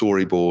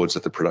storyboards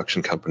that the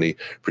production company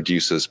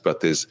produces,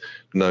 but there's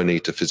no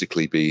need to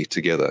physically be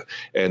together.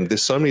 And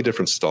there's so many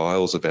different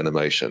styles of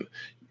animation.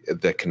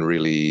 that can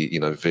really,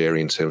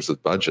 vary in terms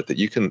of budget, that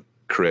you can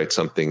create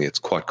something that's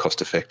quite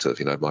cost effective.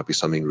 It might be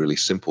something really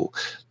simple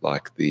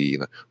like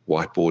the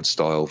whiteboard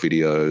style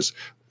videos,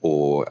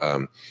 or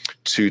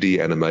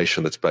 2D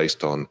animation that's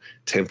based on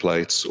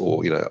templates,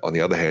 or, on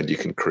the other hand, you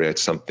can create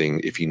something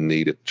if you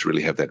need it to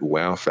really have that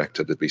wow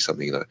factor, to be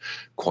something,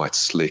 quite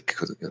slick,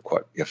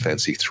 quite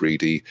fancy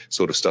 3D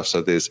sort of stuff.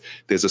 So there's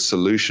a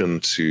solution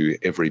to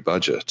every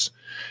budget.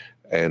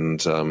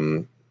 And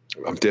I'm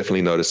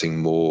definitely noticing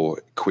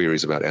more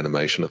queries about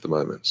animation at the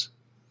moment.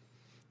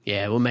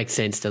 Yeah, well, it makes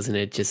sense, doesn't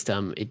it? Just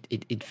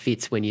it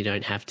fits when you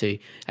don't have to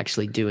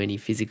actually do any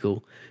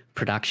physical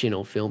production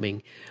or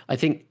filming. I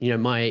think,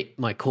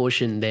 my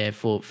caution there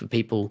for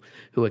people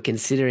who are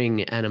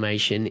considering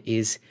animation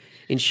is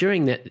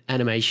ensuring that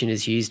animation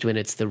is used when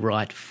it's the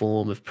right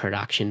form of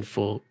production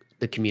for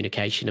the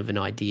communication of an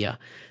idea.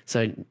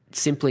 So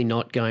simply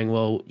not going,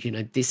 well,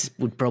 this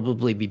would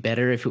probably be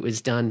better if it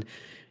was done,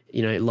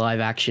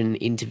 live action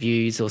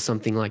interviews or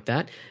something like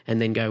that,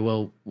 and then go,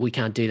 well, we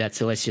can't do that,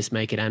 so let's just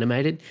make it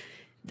animated.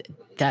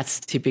 That's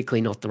typically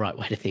not the right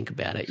way to think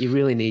about it. You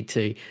really need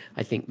to,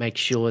 I think, make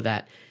sure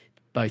that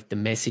both the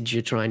message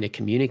you're trying to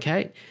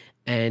communicate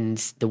and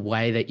the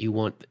way that you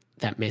want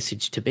that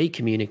message to be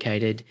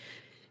communicated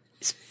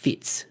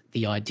fits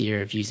the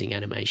idea of using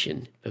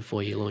animation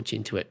before you launch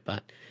into it.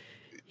 But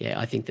yeah,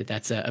 I think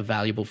that's a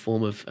valuable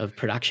form of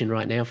production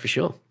right now, for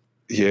sure.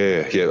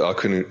 Yeah, I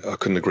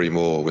couldn't agree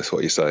more with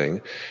what you're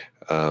saying.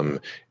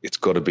 It's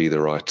got to be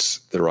the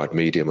right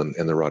medium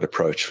and the right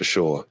approach, for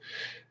sure.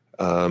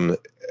 And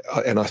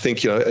I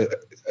think,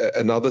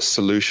 another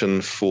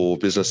solution for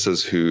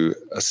businesses who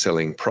are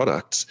selling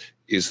products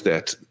is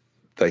that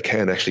they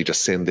can actually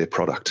just send their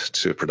product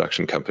to a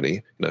production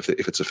company. If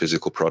it's a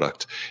physical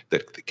product,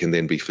 that can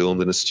then be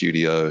filmed in a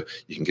studio.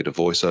 You can get a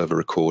voiceover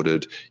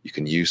recorded. You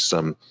can use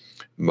some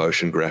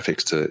motion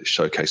graphics to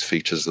showcase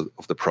features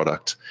of the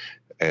product,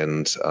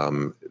 and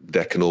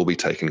that can all be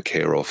taken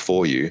care of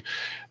for you.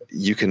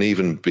 You can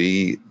even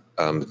be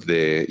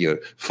there,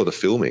 for the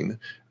filming,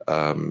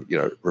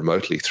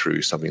 remotely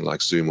through something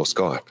like Zoom or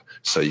Skype.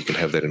 So you can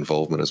have that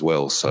involvement as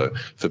well. So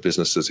for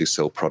businesses who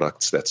sell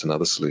products, that's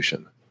another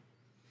solution.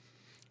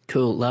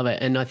 Cool, love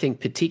it. And I think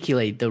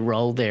particularly the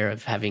role there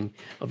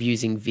of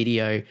using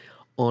video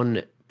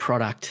on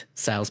product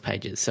sales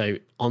pages. So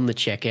on the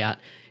checkout,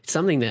 it's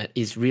something that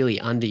is really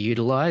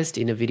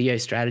underutilized in a video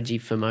strategy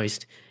for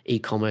most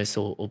e-commerce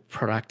or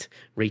product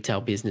retail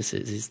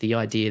businesses, is the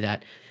idea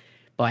that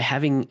by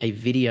having a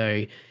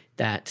video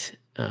that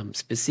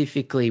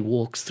specifically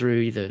walks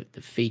through the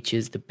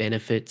features, the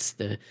benefits,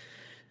 the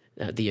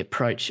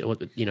approach, or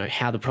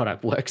how the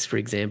product works, for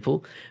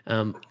example,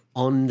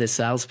 on the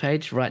sales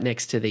page, right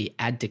next to the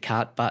add to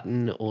cart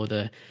button or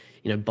the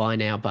buy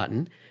now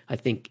button, I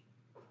think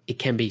it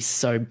can be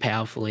so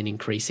powerful in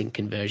increasing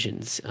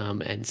conversions.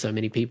 And so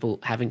many people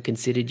haven't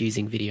considered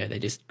using video; they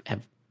just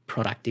have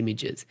product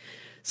images.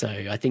 So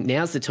I think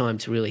now's the time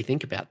to really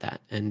think about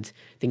that and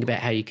think about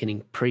how you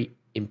can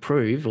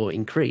improve or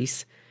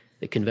increase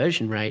the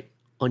conversion rate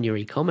on your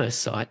e-commerce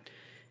site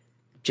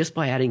just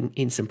by adding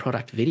in some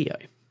product video.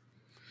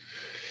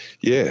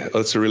 Yeah,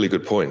 that's a really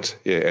good point.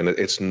 Yeah, and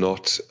it's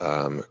not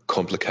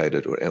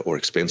complicated or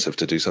expensive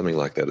to do something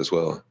like that as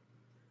well.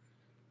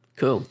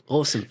 Cool.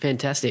 Awesome.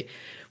 Fantastic.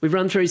 We've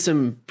run through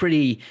some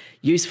pretty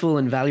useful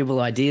and valuable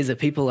ideas that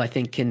people, I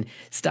think, can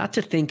start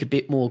to think a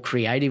bit more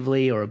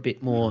creatively or a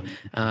bit more,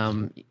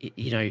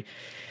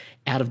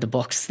 out of the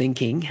box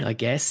thinking, I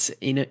guess,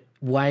 in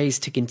ways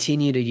to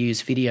continue to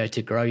use video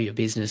to grow your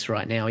business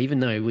right now, even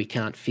though we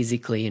can't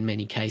physically, in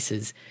many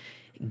cases,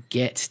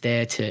 get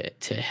there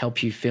to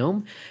help you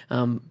film.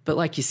 But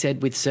like you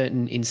said,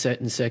 in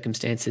certain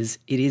circumstances,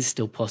 it is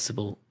still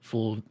possible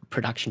for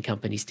production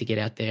companies to get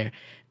out there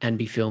and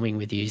be filming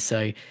with you.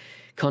 So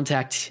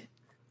contact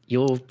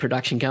your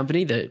production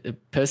company, the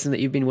person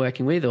that you've been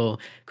working with, or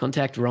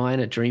contact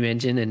Ryan at Dream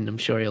Engine, and I'm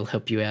sure he'll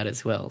help you out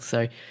as well.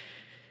 So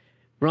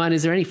Ryan,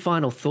 is there any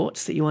final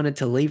thoughts that you wanted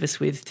to leave us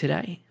with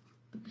today?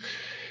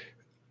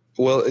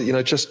 Well,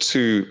 just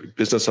to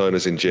business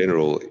owners in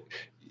general,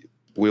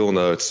 we all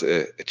know it's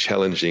a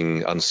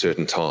challenging,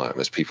 uncertain time,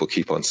 as people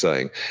keep on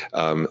saying.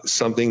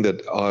 Something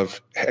that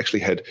I've actually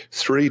had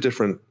 3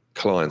 different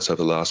clients over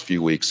the last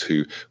few weeks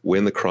who,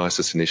 when the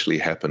crisis initially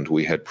happened,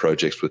 we had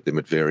projects with them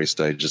at various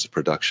stages of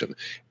production.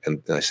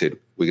 And they said,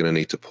 we're going to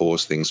need to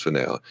pause things for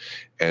now.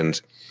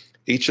 And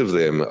each of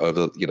them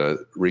over,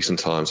 recent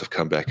times have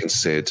come back and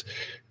said,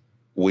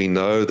 we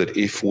know that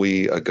if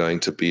we are going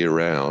to be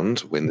around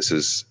when this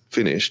is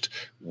finished,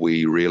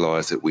 we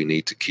realize that we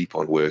need to keep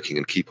on working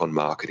and keep on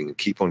marketing and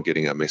keep on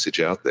getting our message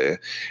out there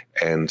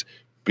and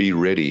be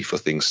ready for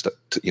things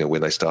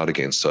when they start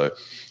again. So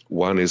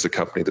one is a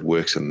company that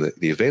works in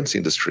the events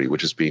industry,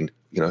 which has been,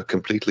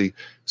 completely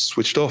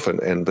switched off.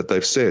 But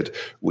they've said,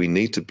 we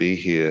need to be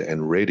here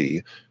and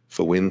ready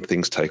for when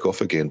things take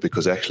off again,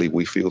 because actually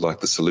we feel like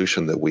the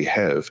solution that we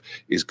have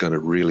is going to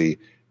really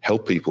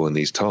help people in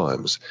these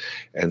times.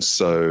 And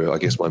so I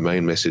guess my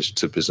main message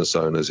to business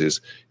owners is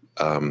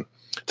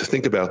to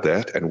think about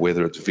that, and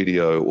whether it's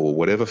video or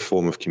whatever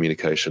form of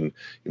communication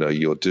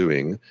you're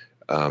doing,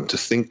 to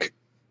think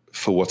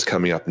for what's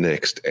coming up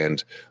next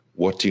and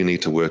what do you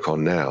need to work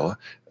on now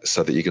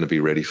so that you're going to be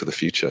ready for the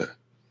future.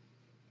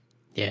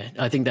 Yeah,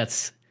 I think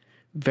that's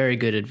very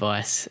good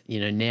advice.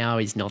 Now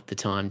is not the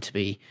time to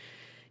be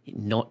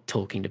not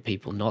talking to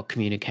people, not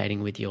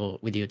communicating with your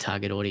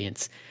target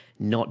audience,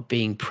 not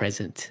being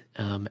present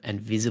and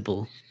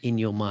visible in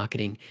your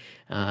marketing.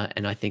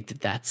 And I think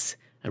that's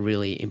a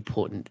really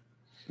important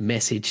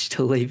message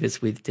to leave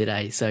us with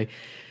today. So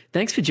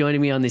thanks for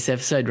joining me on this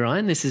episode,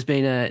 Ryan. This has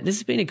been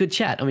a good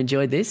chat. I've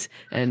enjoyed this,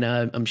 and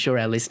I'm sure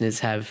our listeners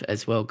have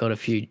as well got a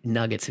few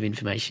nuggets of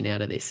information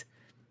out of this.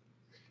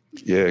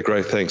 Yeah,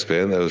 great. Thanks,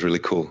 Ben. That was really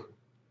cool.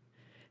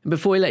 And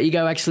before we let you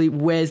go, actually,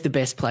 where's the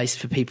best place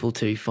for people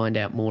to find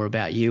out more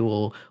about you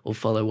or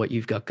follow what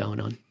you've got going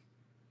on?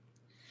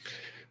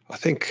 I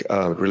think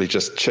really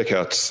just check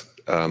out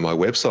my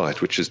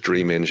website, which is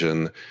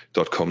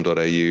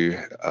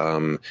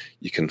dreamengine.com.au.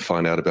 You can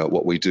find out about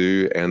what we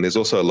do, and there's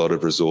also a lot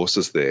of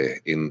resources there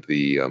in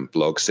the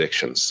blog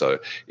section. So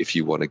if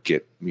you want to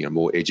get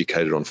more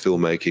educated on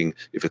filmmaking,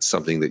 if it's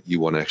something that you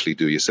want to actually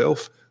do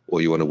yourself, or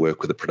you want to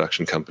work with a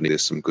production company,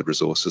 there's some good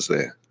resources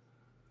there.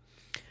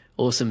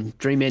 Awesome.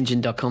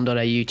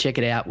 Dreamengine.com.au. Check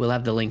it out. We'll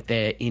have the link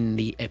there in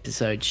the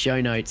episode show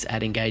notes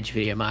at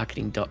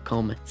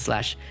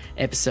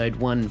engagevideomarketing.com/episode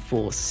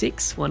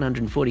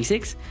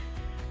 146.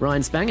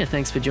 Ryan Spanger,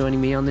 thanks for joining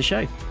me on the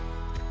show.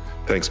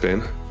 Thanks,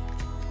 Ben.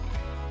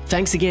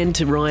 Thanks again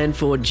to Ryan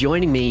for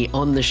joining me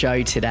on the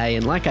show today.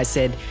 And like I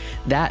said,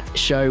 that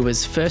show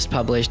was first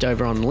published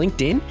over on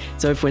LinkedIn.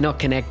 So if we're not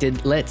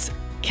connected, let's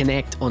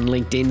connect on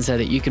LinkedIn so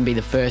that you can be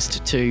the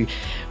first to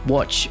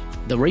watch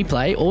the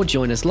replay or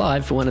join us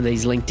live for one of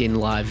these LinkedIn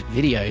live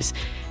videos.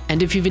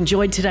 And if you've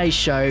enjoyed today's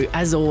show,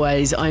 as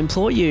always, I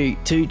implore you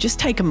to just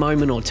take a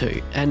moment or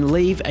two and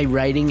leave a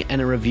rating and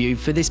a review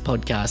for this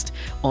podcast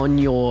on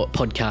your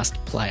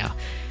podcast player.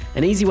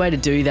 An easy way to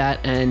do that,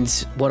 and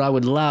what I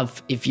would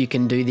love if you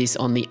can do this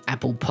on the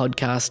Apple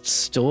Podcast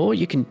Store,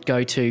 you can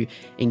go to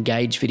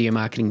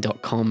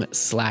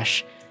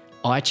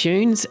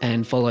engagevideomarketing.com/iTunes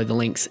and follow the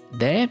links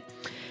there.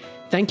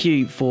 Thank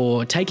you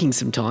for taking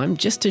some time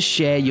just to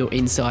share your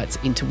insights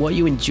into what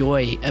you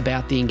enjoy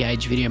about the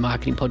Engage Video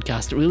Marketing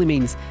Podcast. It really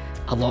means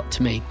a lot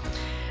to me.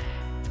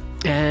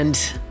 And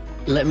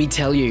let me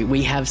tell you,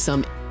 we have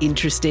some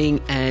interesting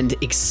and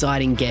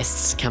exciting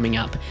guests coming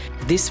up.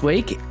 This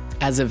week,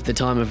 as of the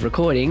time of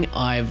recording,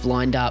 I've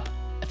lined up,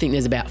 I think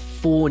there's about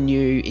 4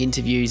 new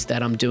interviews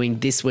that I'm doing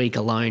this week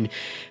alone,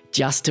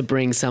 just to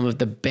bring some of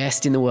the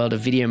best in the world of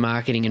video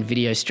marketing and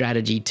video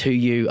strategy to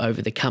you over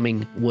the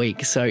coming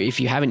week. So if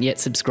you haven't yet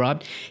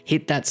subscribed,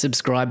 hit that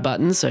subscribe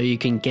button so you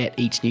can get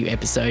each new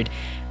episode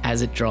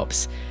as it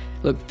drops.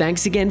 Look,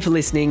 thanks again for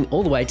listening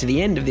all the way to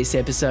the end of this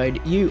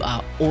episode. You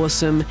are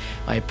awesome.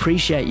 I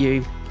appreciate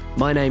you.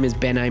 My name is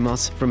Ben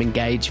Amos from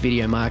Engage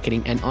Video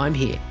Marketing, and I'm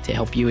here to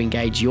help you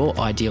engage your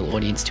ideal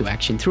audience to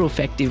action through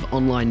effective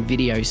online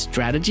video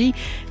strategy.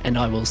 And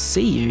I will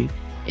see you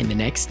in the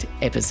next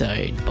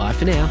episode. Bye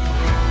for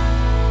now.